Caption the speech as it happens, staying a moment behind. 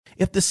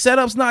If the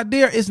setup's not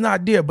there, it's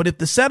not there. But if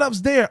the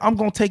setup's there, I'm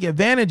going to take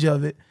advantage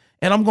of it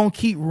and I'm going to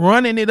keep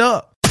running it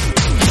up.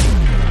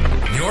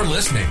 You're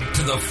listening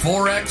to the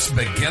Forex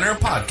Beginner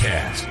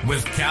Podcast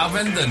with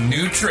Calvin the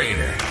New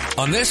Trader.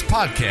 On this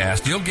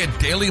podcast, you'll get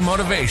daily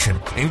motivation,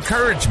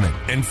 encouragement,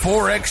 and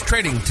Forex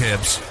trading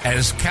tips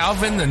as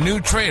Calvin the New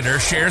Trader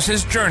shares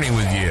his journey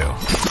with you.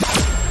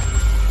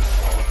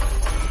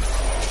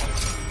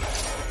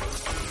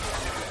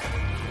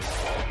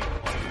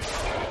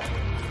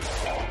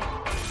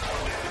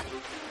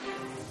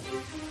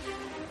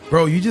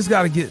 Bro, you just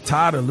got to get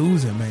tired of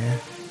losing, man.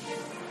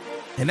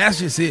 And that's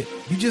just it.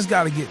 You just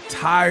got to get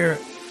tired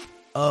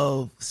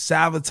of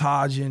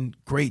sabotaging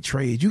great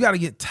trades. You got to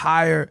get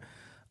tired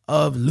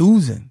of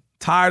losing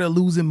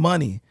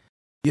money.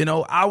 You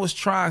know, I was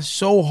trying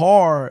so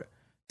hard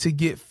to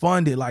get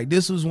funded. Like,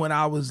 this was when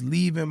I was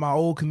leaving my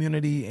old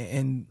community,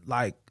 and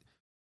like,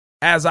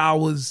 as I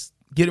was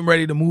getting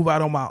ready to move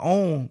out on my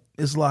own,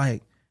 it's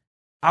like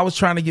I was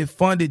trying to get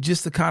funded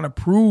just to kind of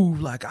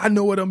prove, like, I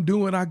know what I'm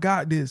doing. I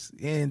got this.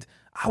 And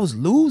I was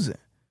losing.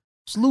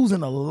 I was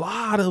losing a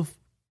lot of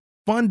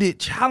funded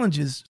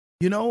challenges,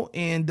 you know,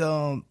 and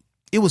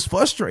it was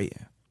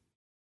frustrating.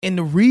 And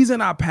the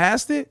reason I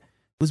passed it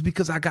was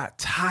because I got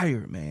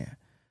tired, man.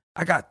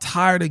 I got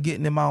tired of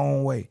getting in my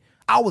own way.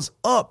 I was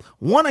up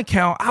one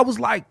account. I was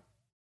like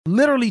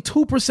literally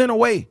 2%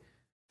 away,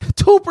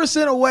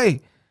 2%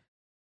 away.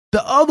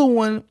 The other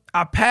one,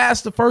 I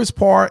passed the first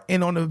part,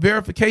 and on the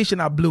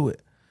verification, I blew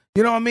it.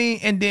 You know what I mean?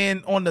 And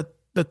then on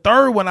the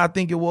third one, I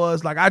think it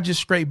was, like, I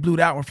just straight blew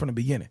that one from the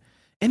beginning.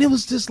 And it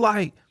was just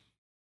like,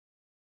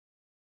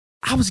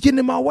 I was getting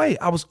in my way.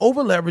 I was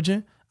over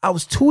leveraging. I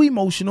was too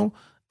emotional.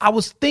 I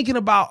was thinking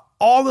about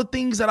all the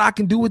things that I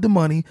can do with the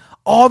money,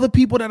 all the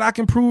people that I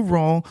can prove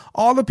wrong,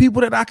 all the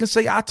people that I can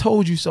say I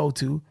told you so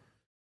to.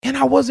 And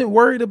I wasn't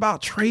worried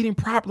about trading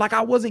proper. Like,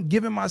 I wasn't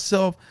giving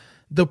myself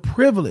the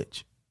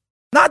privilege,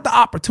 not the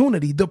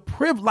opportunity, the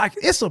privilege. Like,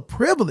 it's a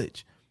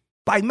privilege.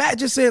 Like Matt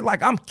just said,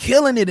 like, I'm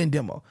killing it in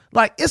demo.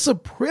 Like, it's a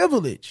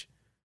privilege,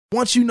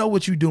 once you know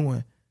what you're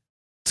doing,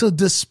 to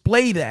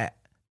display that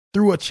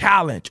through a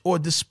challenge or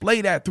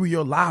display that through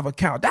your live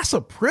account. That's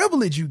a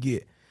privilege you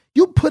get.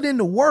 You put in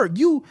the work.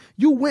 You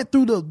went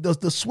through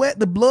the sweat,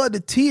 the blood, the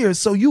tears.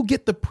 So you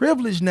get the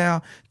privilege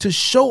now to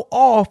show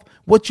off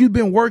what you've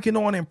been working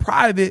on in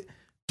private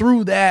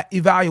through that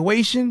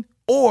evaluation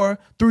or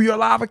through your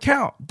live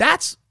account.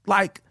 That's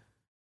like,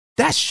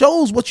 that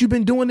shows what you've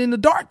been doing in the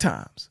dark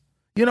times.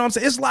 You know what I'm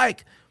saying? It's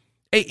like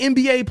a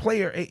NBA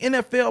player, a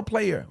NFL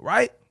player,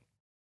 right?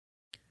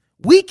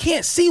 We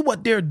can't see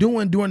what they're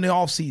doing during the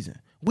off season.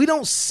 We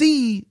don't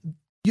see,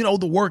 you know,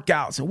 the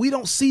workouts, and we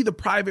don't see the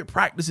private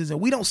practices,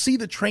 and we don't see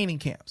the training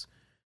camps.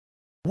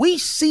 We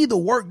see the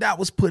work that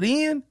was put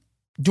in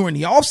during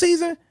the off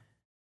season,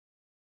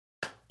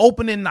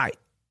 opening night,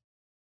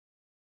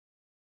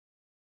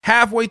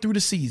 halfway through the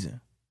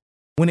season.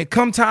 When it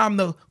come time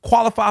to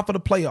qualify for the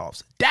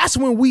playoffs, that's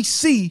when we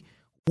see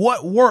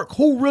what work,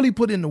 who really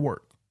put in the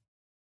work,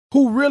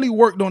 who really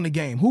worked on the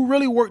game, who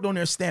really worked on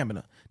their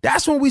stamina.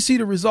 That's when we see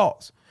the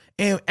results.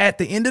 And at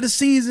the end of the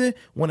season,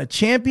 when a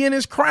champion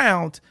is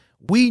crowned,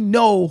 we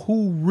know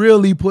who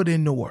really put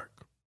in the work.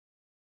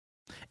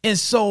 And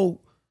so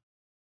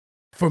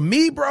for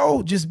me,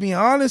 bro, just being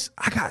honest,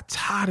 I got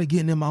tired of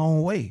getting in my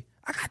own way.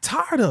 I got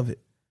tired of it.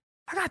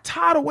 I got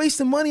tired of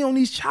wasting money on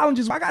these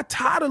challenges. I got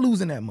tired of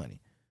losing that money.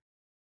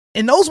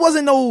 And those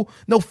wasn't no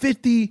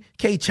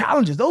 50K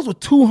challenges. Those were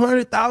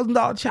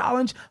 $200,000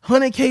 challenge,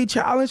 100K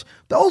challenge.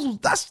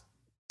 That's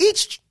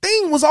each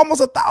thing was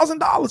almost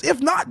 $1,000,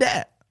 if not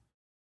that.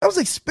 That was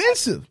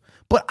expensive.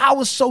 But I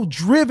was so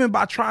driven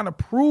by trying to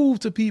prove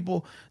to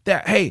people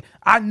that, hey,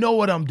 I know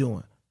what I'm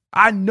doing.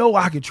 I know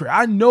I can trade.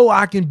 I know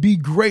I can be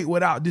great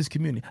without this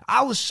community.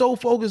 I was so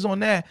focused on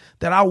that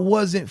I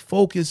wasn't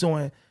focused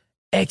on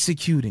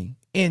executing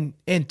and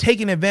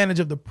taking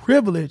advantage of the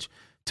privilege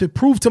to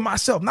prove to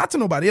myself, not to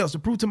nobody else, to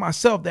prove to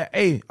myself that,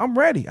 hey, I'm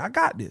ready. I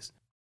got this.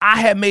 I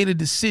had made a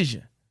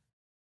decision.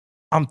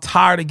 I'm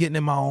tired of getting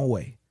in my own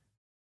way.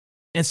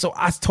 And so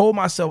I told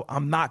myself,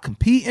 I'm not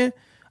competing.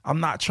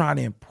 I'm not trying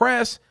to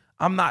impress.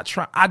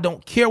 I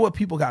don't care what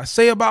people got to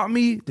say about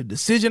me. The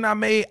decision I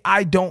made,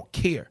 I don't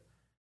care.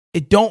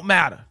 It don't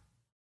matter.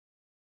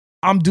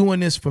 I'm doing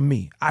this for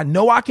me. I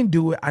know I can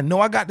do it. I know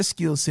I got the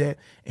skill set.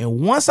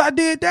 And once I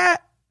did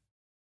that,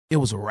 it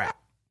was a wrap.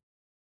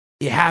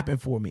 It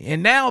happened for me.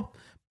 And now,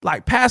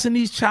 like, passing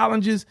these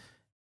challenges,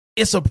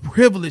 it's a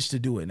privilege to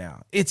do it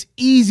now. It's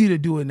easy to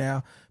do it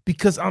now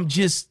because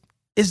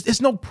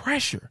it's no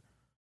pressure.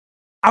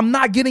 I'm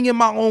not getting in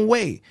my own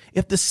way.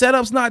 If the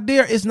setup's not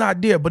there, it's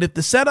not there. But if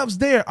the setup's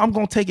there, I'm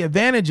going to take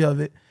advantage of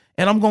it,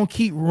 and I'm going to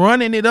keep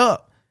running it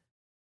up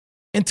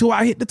until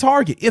I hit the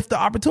target, if the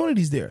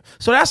opportunity's there.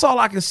 So that's all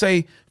I can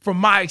say from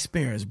my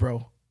experience,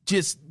 bro.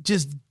 Just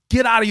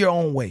get out of your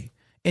own way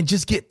and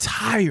just get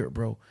tired,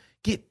 bro.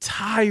 Get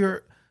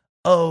tired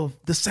of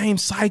the same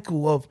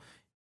cycle of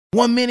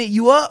 1 minute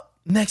you up,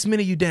 next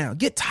minute you down.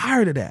 Get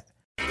tired of that.